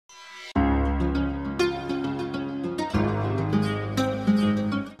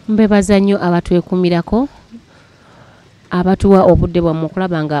Mbebaza nnyo abatwekumirako abatuwa obudde bwammwe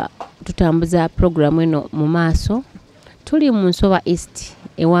okulaba nga tutambuza programu eno mu maaso. Tuli mu Nsoba East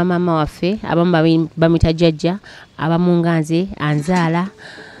ewa maama waffe abamu bamita Jjaja, abamu nganze anzaala.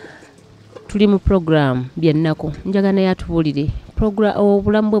 Tuli mu programu BYANNAKU. Njagala yatubuulire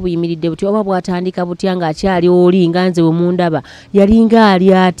obulamu bwe buyimiridde butya oba bwatandika butya ng'akyali oli nganze we mundaba yalinga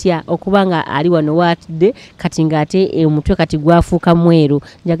ali atya okuba nga ali wano watudde kati ng'ate omutwe kati gwafuuka mweru.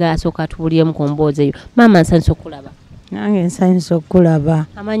 Njagala asooka atubuuliremu ku mboozi eyo. Maama nsanyusa okulaba. Nange nsanyusa okulaba.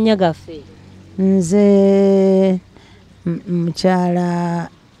 Amannya gaffe? Nze mukyala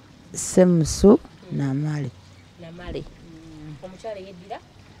Semusu Namale. Namale. Omukyala yeddira?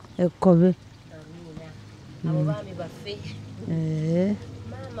 Ekkobe. Abo baami baffe.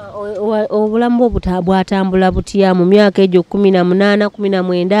 Maama obulamu bwatambula butya mu myaka egyo 18, 19,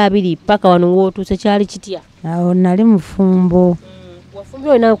 20 paka wano wootuuse kyali kitya? Awo nali mufumbo.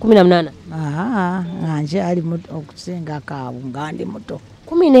 Wafumbye olina 18? Nga nkyali okusinga kaawo nga ndi muto.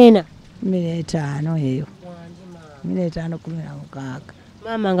 14? 15 eyo. 15, 16.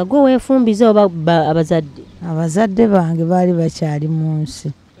 Maama nga gwe weefumbiza oba abazadde? Abazadde bange baali bakyali mu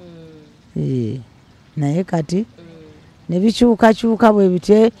nsi. Naye kati ne bikyukakyuka bwe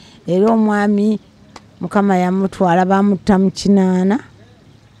bityo era omwami Mukama yamutwala bamutta mu kinaana.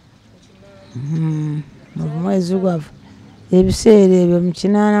 Mu mwezi gwa ebiseera ebyo mu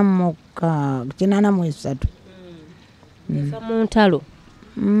 83. Yafa mu ntalo?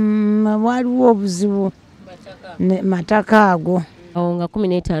 Waliwo obuzibu mataka ago. Awo nga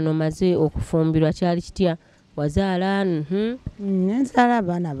 15 omaze okufumbirwa kyali kitya? Wazaala? Nzaala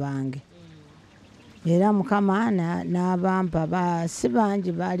abaana bange. Era Mukama n'abampa si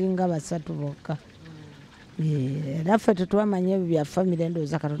bangi baalinga 3 bokka. Era ffe tetwamanya ebyo bya famire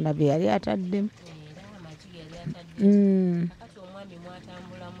ndowooza Katonda bye yali ataddemu.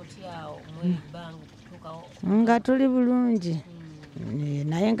 Nga tuli bulungi.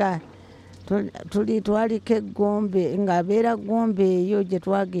 Naye nga twaliko eggombe ng'abeera ggombe eyo gye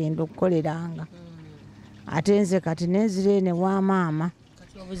twagenda okukoleranga. Ate nze kati nenzira ene wa maama.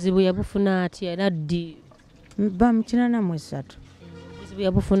 Obuzibu yabufuna atya era ddi? Ba mu 83. Obuzibu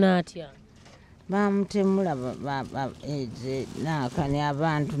yabufuna atya? Bamutemula nakani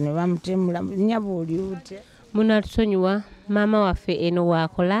abantu ne bamutemula nyabuuli ute. Munatusonyiwa maama waffe eno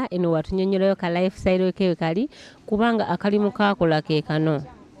waakola eno watunyonyolayo ka lifestyle ke kali kubanga akalimu kakola ke kano.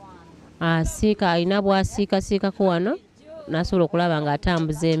 Asiika alina bwasiikasiikako wano nasobola okulaba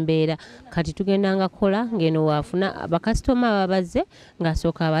ng'atambuza embeera. Kati tugendanga kukola ng'eno waafuna bakasitoma ababazze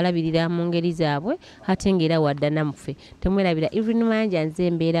ng'asooka abalabirira mu ngeri zaabwe ate ng'era wadda namuffe. Temwerabira Evelyn Mayanja nze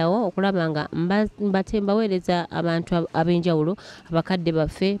embeerawo okulaba nga mbaweereza abantu ab'enjawulo abakadde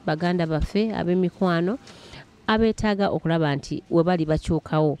baffe baganda baffe ab'emikwano abeetaaga okulaba nti we bali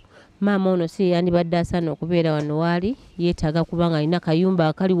bakyukawo. Maama ono si yandibadde asaana okubeera wano waali yeetaaga kuba nga alina kayumba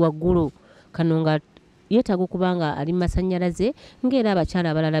akali waggulu kano nga yeetaaga okuba nga ali masannyalaze ng'era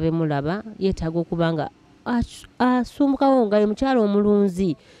abakyala abalala bemulaba yeetaaga okuba nga asumbukawo nga ye mukyala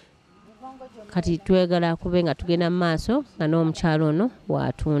omulunzi. Kati twegala kube nga tugenda mu maaso nga n'omukyala ono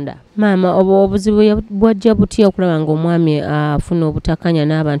waatunda. Maama obuzibu bwajja butya okulaba ng'omwami afuna obutakanya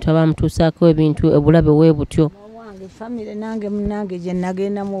n'abantu abamutuusaako ebintu obulabe we butyo? Wange famire nange munange gye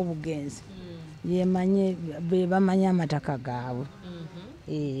nagendamu obugenzi yemanye be bamanye amataka gaabwe.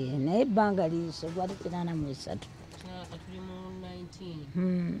 Naye ebbanga liise gwali 83.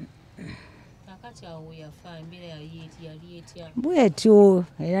 Bwetyo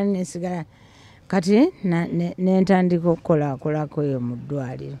era nesigala kati nentandika okukolako eyo mu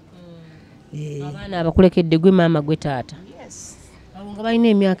ddwaliro. Abaana abakulekedde gwe maama gwe taata? Abo nga balina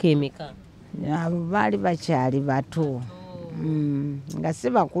emyaka emeka? Abo baali bakyali bato nga si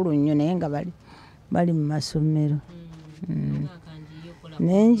bakulu nnyo naye nga bali mu masomero.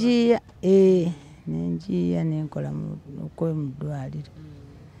 Nenjiya nenkola mu ddwaliro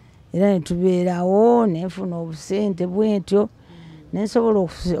era netubeerawo nenfuna obusente bwentyo nensobola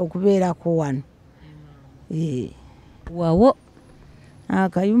okubeerako wano. Wawo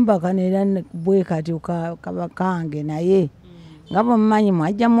akayumba kano era bwe kati kaba kange naye nga bwemumanyi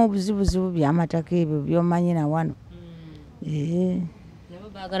mwajjamu obuzibuzibu by'amataka ebyo by'omanyi na wano. Nabo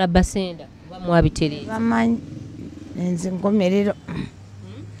baagala basenda oba mwabitereeza? Bamanyi nze nkomerero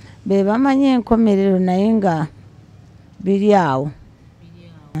be bamanyi enkomerero naye nga biri awo.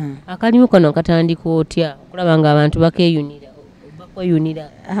 Akalimu kano katandika otya okulaba nga abantu bakweyunira?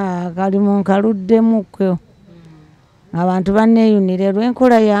 Akalimu nkaluddemukko abantu banneeyunira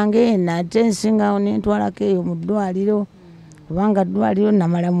lw'enkola yange nate nsingawo nentwalako eyo mu ddwaliro kubanga ddwaliro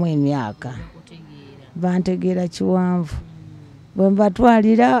namalamu emyaka bantegeera kiwanvu. bwe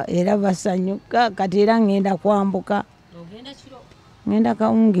mbatwalira era basanyuka kati era ngenda kwambuka ngenda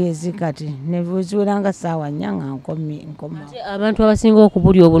kawungeezi kati nebuziweranga saawa 4 nga nkoma. Abantu abasinga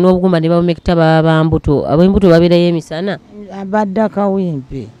okubulya obwo n'obugumba ne bawumekita baba bambuto ab'embuto babeerayo emisana abadde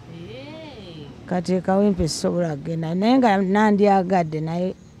akawempe kati kawempe sisobola kugenda naye nga nandyagadde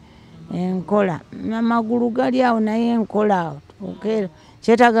naye enkola amagulu gali awo naye enkola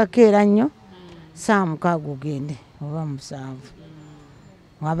kyetaaga keera nnyo saa 6 ogende oba 7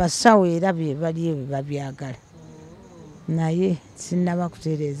 abasawo era bye bali ebyo babyagala naye sinnaba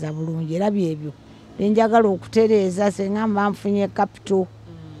kutereeza bulungi era byebyo benjagala okutereeza senga mba nfunye kapito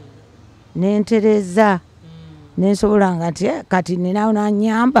nentereeza nensobola nga nti kati ninawo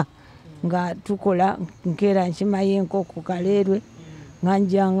nanyamba nga tukola nkeera nkimayo enkoko kaleerwe nga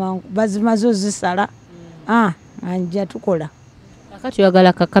njanga bazimaze zisala anja tukola. Kakati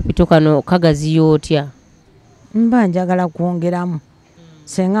oyagala kakapito kano kagaziyo otya? Mba njagala kwongeramu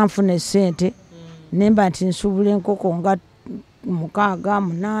senga nfune sente nemba nti nsubula enkoko nga 6,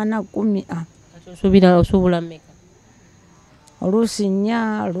 8, 10. Osubula mmeka? Oluusi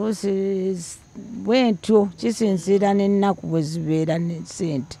 4 oluusi bwentyo kisinziira n'ennaku bwe zibeera ne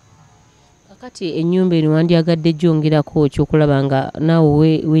sente. Kakati ennyumba eno wandyagadde gyongerako ekyokulaba nga naawe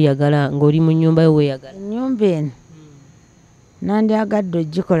weeyagala ng'oli mu nnyumba yo weeyagala? Ennyumba eno nandyagadde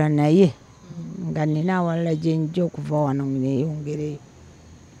ogikola naye nga nina awalala gye njja okuva wano neeyongereyo.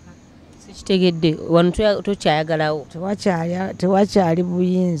 Sikitegedde wano tokyayagalawo? Tewakyali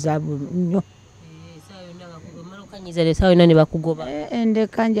buyinza nnyo. Esaawa yonna ne bakugoba?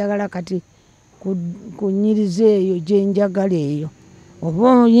 Ndeka njagala kati kunyiriza eyo gye njagala eyo.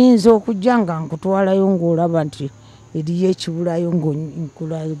 Oba oyinza okujja nga nkutwalayo ng'olaba nti eriyo ekibulayo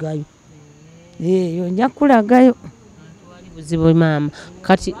ng'nkulagayo. Eyo nja kulagayo. Buzibu maama.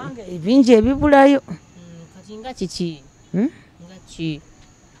 Kati ebingi ebibulayo. Kati nga kiki? Nga ki?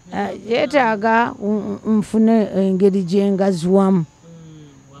 Yeetaaga nfune engeri gye ngaziwamu.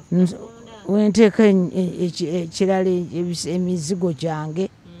 Wenteeka ekirala emizigo gyange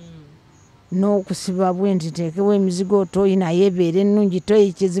n'okusiba bwe nti teekewo emizigo toyi naye ebeera ennungi toyi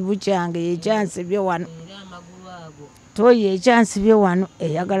ekizibu kyange ekyansibye wano. Toyi ekyansibye wano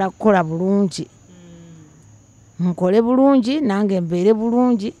eyagala kukola bulungi. Nkole bulungi nange mbeere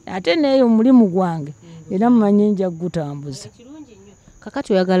bulungi ate n'eyo omulimu gwange era mmanyi nja gutambuza.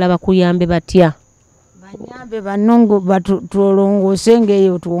 Kakati oyagala bakuyambe batya? Banyambe banongo batulongoose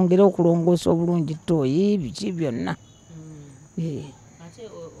ng'eyo twongere okulongoosa obulungi toyi biki byonna.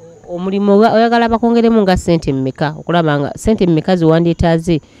 Omulimu oyagala bakongeremu nga ssente mmeka okulaba nga ssente mmeka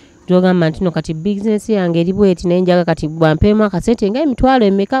ziwandyetaaze gyogamba nti no kati bizinesi yange eri bweti naye njaga kati bwampeemu akasente nga emitwalo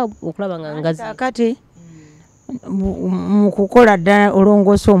emmeka okulaba nga ngazi? Kati mu kukola ddala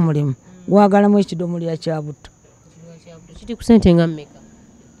olongoosa omulimu gwagalamu ekidomolya kya butto. Kiri ku ssente nga mmeka?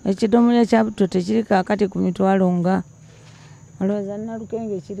 Ekidomolya kya butto tekiri kaakati ku mitwalo nga olowooza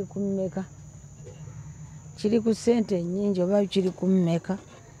Nalukenge kiri ku mmeka? Kiri ku ssente nnyingi oba kiri ku mmeka?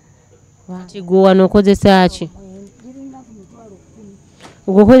 Kati gwe wano okozesa ki?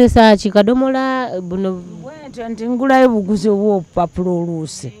 Okozesa ki kadomola buno? Bwentyo nti ngulayo buguzi obw'obupapula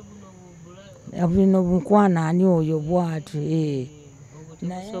oluusi. Bino bukwanaani oyo bw'atyo.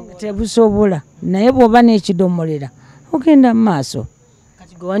 Naye tebusobola. Naye bw'oba n'ekidomolera ogenda mu maaso.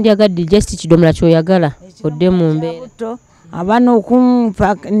 Kati gwe wandyagadde just kidomola ky'oyagala odde mu mbeera. Aba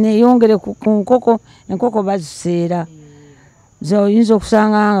n'okumpa neeyongere ku nkoko, enkoko baziseera. Oyinza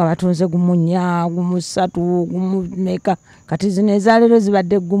okusanga nga batunze gumu 4, gumu 3, gumu meka. Kati zino ezaleero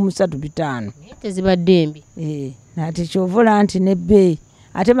zibadde gumu 3, 5. Tezibadde mbi. Nati kyovula nti n'ebbeeyi.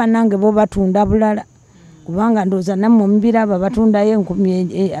 Ate bannange bo batunda bulala. Kubanga ndooza nammwe mubiraba batundayo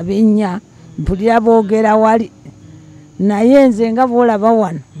 10,000 ab'ennya. Mpulira boogera wali. Naye nze nga bw'olaba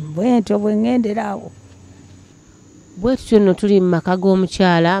wano bwentyo bwe ŋŋenderaawo. Bwe tutyo nno tuli mu maka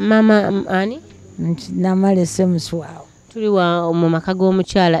g'omukyala maama ani? Namale Semuswawo. Tuli mu maka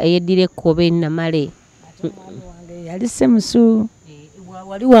g'omukyala eyeddira ekkobe Namale. Yali Semusu.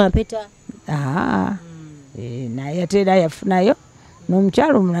 Wali wampeta? Naye ate era yafunayo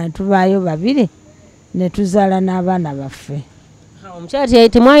n'omukyala omulala tubaayo 2 ne tuzaala n'abaana baffe. Omukyala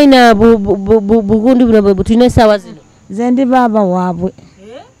temwalina bugundi buno bwe butulina essaawa zino? Nze ndi baaba waabwe.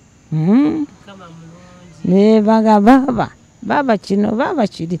 Baaba kino baaba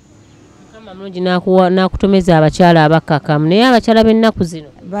kiri. Mukama mulungi n'akutomeza abakyala abakkakkamu naye abakyala b'ennaku zino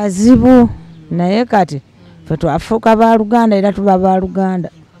bazibu. Naye kati ffe twafuuka ba Luganda era tuba ba Luganda.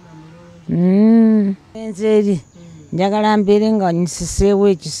 Nze eri njagala mbeere nga nsiseewo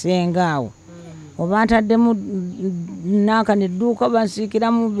ekisenge awo. Oba ntaddemu naaka nedduuka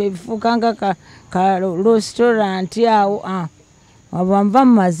bansiikiramu befuuka nga ka restaurant awo. waba nva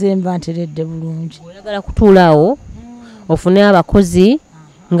mu mazembe nteredde bulungi. Oyagala kutuula awo ofune abakozi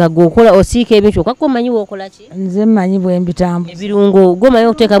nga gwokola osiika ebintu okakko omanyi wookola ki? Nze mmanyi bwe mbitambuza. Ebirungo gomanyi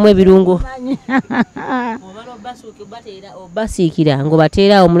okuteekamu ebirungo obasiikira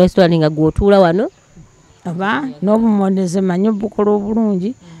ng'obateera awo mu restaurant nga gwotuula wano oba n'obumonde manyi obukola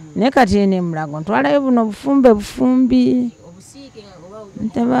obulungi naye kati ne mulago ntwalayo buno bufumbi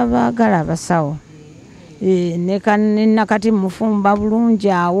tebabaagala abasawo ne nakati mufumba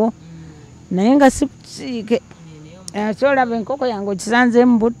bulungi awo naye nga siike kyolaba enkoko yange okisanze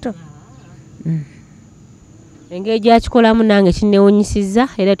mu butto. Engeri gyakikolamu nange kinneewunyisizza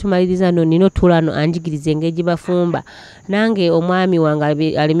era tumaliriza no nina otuula no anjigiriza engeri gye bafumba nange omwami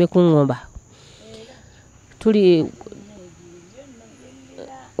wange aleme kuŋŋomba. Tuli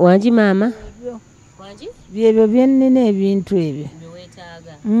wangi maama wangi byebyo byennina ebintu ebyo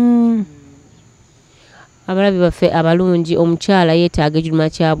abalabi baffe abalungi omukyala yeetaaga ekiruma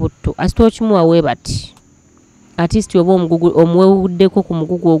kya butto asita okimuwa we bati artist oba omuwewuddeko ku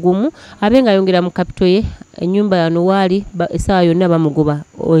mugugu ogumu abe nga ayongera mu kapito ye ennyumba yano waali essaawa yonna bamugoba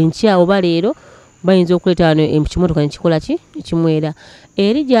enkya oba leero bayinza okuleeta wano ekimotoka nekikola ki ekimwera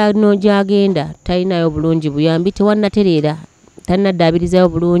eri gyano gyagenda talinayo bulungi buyambi tewannatereera tanaddaabirizayo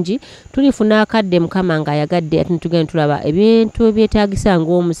bulungi tulifuna akadde mukama ng'ayagadde ate netugenda tulaba ebintu ebyetaagisa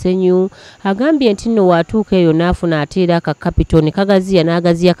ng'omusenyu agambye nti nno waatuuka eyo n'afuna ateera akakapito ne kagaziya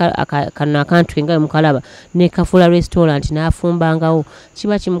n'agaziya kano akantu ke nga mukalaba ne kafuula restaurant n'afumbangawo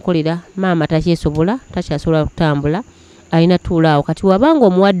kiba kimukolera maama takyesobola takyasobola kutambula alina tuulaawo kati wabanga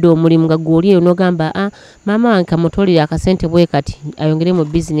omuwadde omulimu nga gw'oli eyo n'ogamba maama wange kamutolera akasente bwe kati ayongere mu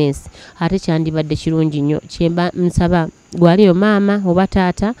bizinesi ate kyandibadde kirungi nnyo kyemba nsaba gwali eyo maama oba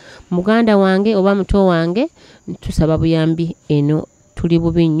taata muganda wange oba muto wange tusaba buyambi eno tuli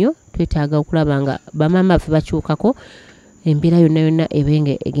bubi nnyo twetaaga okulaba nga bamaama baffe bakyukako embeera yonna yonna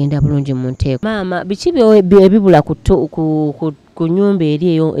ebenge egenda bulungi mu nteeko. Maama biki ebibula ku nnyumba eri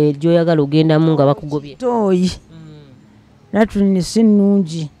eyo gy'oyagala ogendamu nga bakugobye? Tooyi natulini si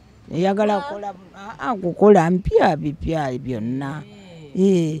nnungi eyagala kukola mpya bipya byonna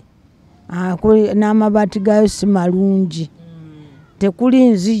n'amabaati gayo si malungi tekuli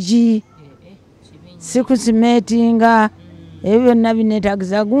nzigi sikusimeetinga ebyo byonna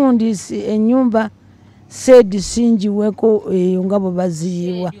bineetaagisa gundi ennyumba seedi singiweko eyo nga bwe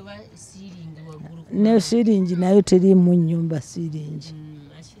baziyiwa ne siringi nayo teriimu nnyumba siringi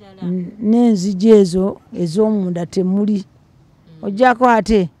n'enzigi ezo ez'omunda temuli ojjako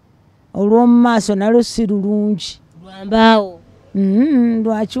ate olw'omu maaso nalwo si lulungi lwambaawo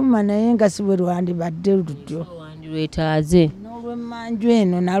lwakyuma naye nga si bwe lwandibadde lutyo lwetaaze n'olw'emmanju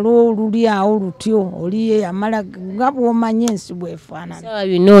eno nalwo luli awo lutyo oliye yamala nga bw'omanye ensi bwefaanana sawa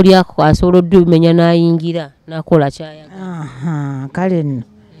byonna oli asobola oddumenya n'ayingira n'akola kyayagala. Kale nno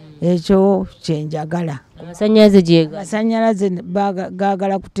ekyo kyenjagala. Amasannyalaze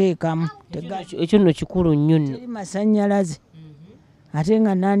gaagala kuteekamu ekyo nno kikulu nnyo nno teri masannyalaze ate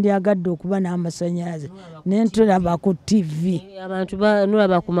nga nandyagadde okuba n'amasannyalaze nentulaba ku TV abantu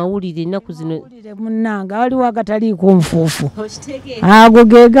nolaba ku mawulire ennaku zino munnanga waliwo agataliiko nfuufu ago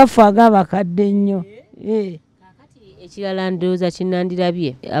ge gafa ag'abakadde nnyo. Ekirala ndowooza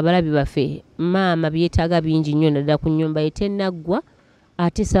kinandirabye abalabi baffe maama byetaaga bingi nnyo naddala ku nnyumba ye tennaggwa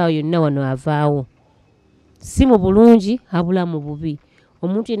ate saawa yonna wano avaawo si mu bulungi abula mu bubi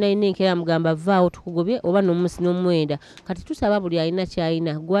omuntu yenna alina enkeera mugamba vaawo tukugobye oba n'omusi n'omwenda kati tusaba buli alina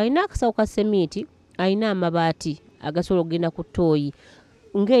kyalina gwe alina akasawo ka semiiti alina amabaati agasobola okugenda ku ttooyi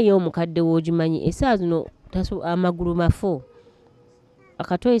ng'ey'omukadde w'ogimanyi essaawa zino amagulu mafo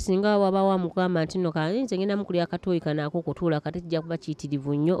akatooyi singa waba wamugamba nti nno kanze ngenda mukulya akatooyi kanaako okutuula kati kijja kuba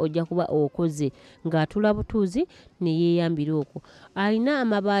kiyitirivu nnyo ojja kuba okoze ng'atula butuuzi ne yeeyambira okwo alina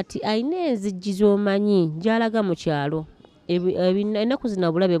amabaati alina enzigi z'omanyi gy'alaga mu kyalo ennaku zino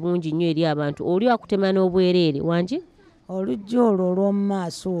obulabe bungi nnyo eri abantu oli akutema n'obwereere wangi oluggi olwo olw'omu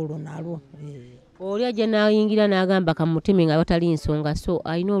maaso olwo nalwo oli ajja n'ayingira n'agamba kamuteme nga watali nsonga so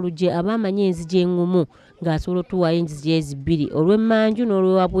alina oluggi aba amanyi enzigi engumu ng'asobola otuwaayo enzigi ezibbiri olw'emmanju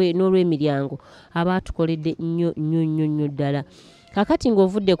n'olw'emiryango aba atukoledde nnyo nnyo nnyo nnyo ddala. Kakati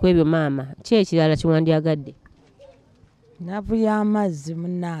ng'ovudde ku ebyo maama ki ekirala kiwandyagadde? Nafu y'amazzi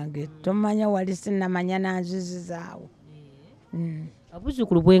munnange tomanya wali sinnamanya nanzizizaawo.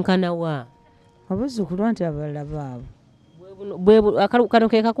 Abuzzukulu bwenkana wa? Abuzzukulu nti abalala baabo. Kano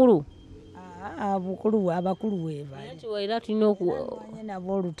ke kakulu? Abakulu weebali. Era tulina okumanya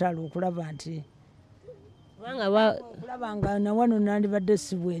nabo olutalo okulaba nti okulaba nga nawano nandibadde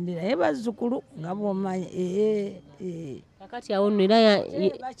si bwendi naye bazzukulu nga bw'omanyi kakati awo nno era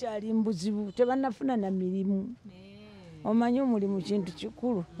bakyali mu buzibu tebannafuna na mirimu omanyi omulimu kintu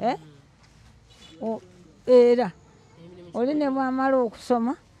kikulu era oli ne bwamala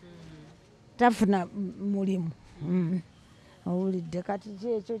okusoma tafuna mulimu. Owulidde kati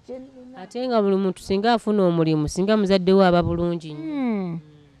kyekyo ate nga buli muntu singa afuna omulimu singa muzadde we aba bulungi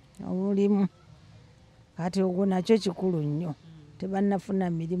omulimu kati ogwo nakyo kikulu nnyo. Tebannafuna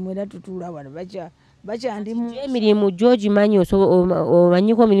mirimu era tutuula wano bakyandimu emirimu gyogimanyi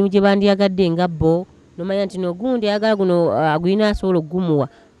omanyiko emirimu gye bandyagadde nga bo nomanya nti nogundi ayagala guno agulina asobola okugumuwa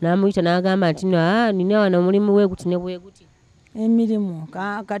n'amuyita n'agamba nti nina wano omulimu we guti ne bwe guti. Emirimu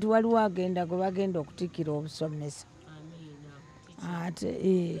kati waliwo agenda gwe bagenda okutikira obusomesa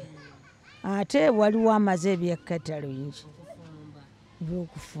ate waliwo amaze ebyekatalingi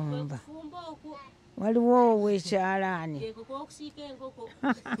ebyokufumba. Waliwo owekyalaani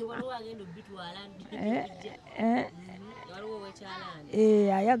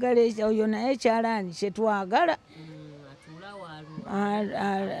ayagala oyo naye ekyalaani kyetwagala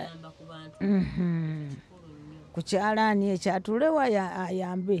ku kyalaani ekyatulewa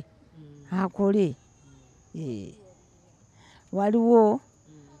ayambe akole. Waliwo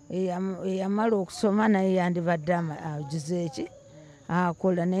eyamala okusoma naye yandibadde agize eki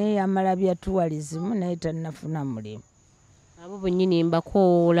akola naye yamala bya tourism naye tannafuna mulimu. Abo bonnyini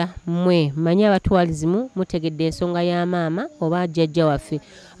mbakoola mmwe manyi aba tourism mutegedde ensonga ya maama oba jjajja waffe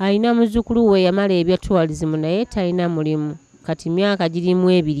alina muzzukulu we yamala ebya tourism naye talina mulimu kati myaka girimu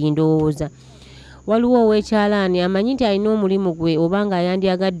 2 ndowooza. Waliwo owekyalaani amanyi nti alina omulimu gwe oba nga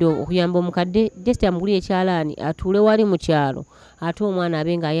yandyagadde okuyamba omukadde just amugulira ekyalaani atuule wali mu kyalo ate omwana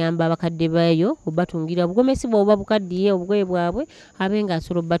abe ng'ayamba abakadde bayo obatungira obugomesi bwe oba bukaddiye obugoye bwabwe abe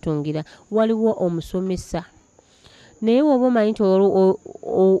ng'asobola obbatungira. Waliwo omusomesa naye woba omanyi nti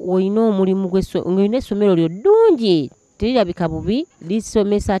olina omulimu ng'olina essomero lyo ddungi terirabika bubi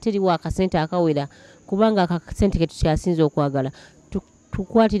lisomesa ate liwa akasente akawera kubanga akasente ke tukyasinza okwagala.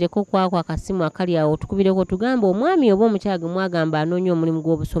 Tukwatireko kwako akasimu akali awo tukubireko tugambe omwami oba omukyala gwe mwagamba anoonya omulimu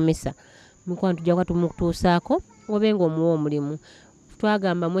gw'obusomesa mukwano tujja kuba tumutuusaako obe ng'omuwa omulimu.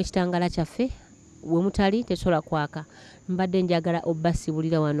 Twagambamu ekitangala kyaffe we mutali tesobola kwaka. Mbadde njagala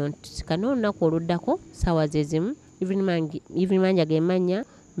obbasibulira wano nti kano olunaku oluddako ssaawa ze zimu Evelyn Manja ge mannya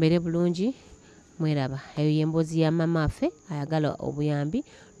mbere bulungi mweraba. Eyo y'emboozi ya maama waffe ayagala obuyambi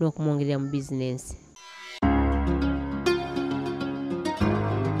n'okumwongerera mu bizinensi.